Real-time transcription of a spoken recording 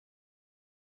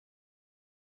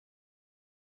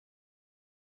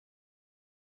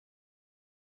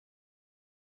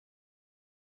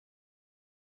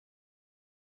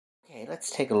Okay,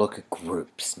 let's take a look at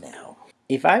groups now.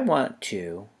 If I want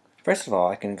to, first of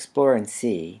all, I can explore and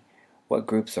see what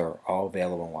groups are all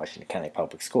available in Washington County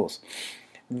Public Schools.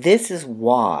 This is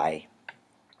why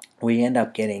we end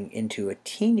up getting into a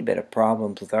teeny bit of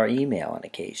problems with our email on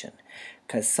occasion,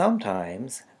 because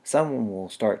sometimes someone will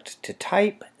start to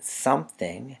type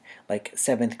something like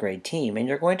 7th grade team, and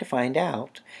you're going to find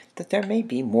out that there may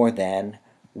be more than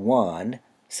one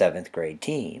 7th grade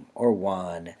team or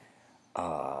one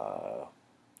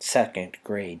second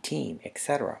grade team,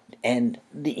 etc. And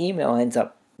the email ends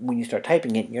up, when you start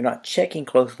typing it, you're not checking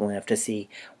closely enough to see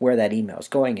where that email is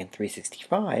going in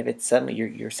 365. It's suddenly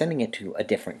you're sending it to a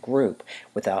different group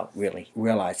without really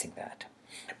realizing that.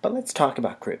 But let's talk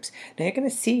about groups. Now you're going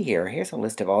to see here's a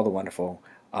list of all the wonderful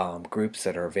groups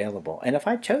that are available. And if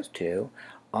I chose to,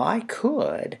 I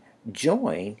could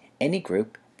join any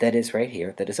group that is right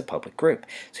here that is a public group.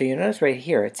 So you notice right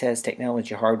here it says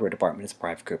Technology Hardware Department is a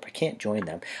private group. I can't join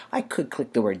them. I could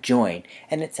click the word join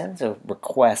and it sends a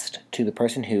request to the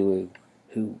person who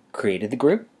created the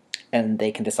group, and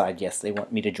they can decide yes they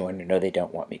want me to join or no they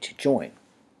don't want me to join.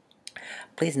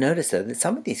 Please notice though that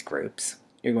some of these groups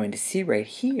you're going to see right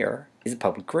here is a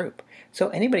public group. So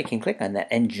anybody can click on that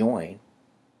and join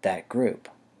that group.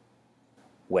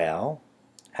 Well,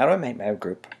 how do I make my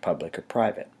group public or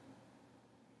private?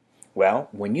 Well,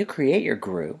 when you create your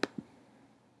group,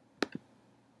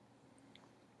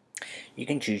 you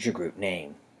can choose your group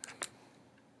name.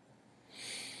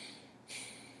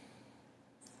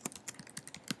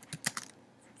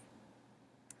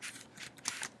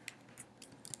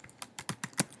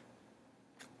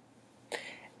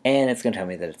 And it's going to tell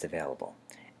me that it's available.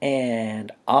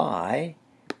 And I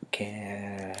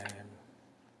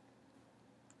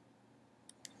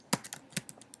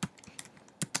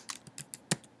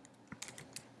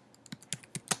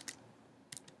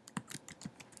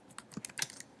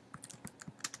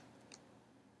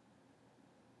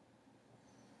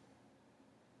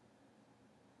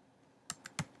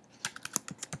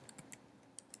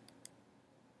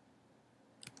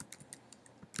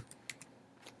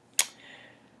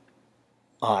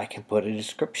can put a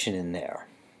description in there.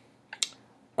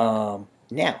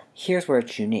 Now, here's where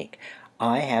it's unique.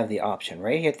 I have the option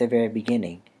right here at the very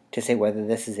beginning to say whether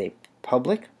this is a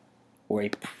public or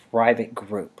a private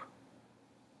group.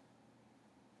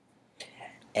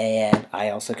 And I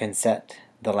also can set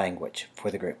the language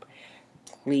for the group.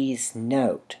 Please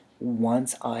note,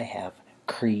 once I have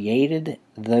created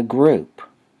the group,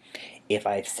 if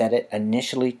I've set it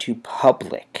initially to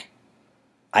public,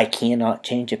 I cannot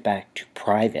change it back to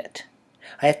private.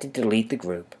 I have to delete the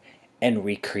group and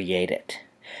recreate it.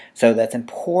 So that's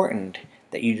important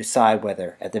that you decide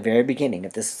whether at the very beginning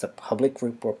if this is a public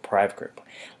group or private group.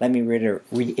 Let me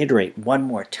reiterate one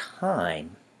more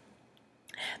time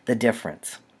the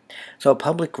difference. So a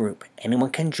public group,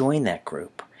 anyone can join that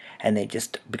group and they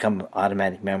just become an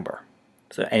automatic member.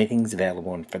 So anything's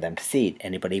available for them to see,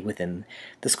 anybody within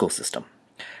the school system.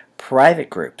 Private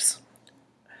groups,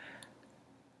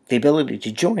 the ability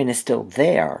to join is still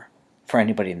there for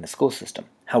anybody in the school system.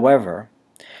 However,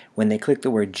 when they click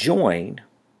the word join,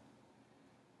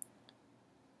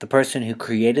 the person who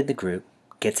created the group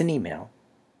gets an email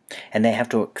and they have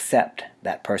to accept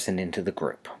that person into the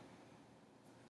group.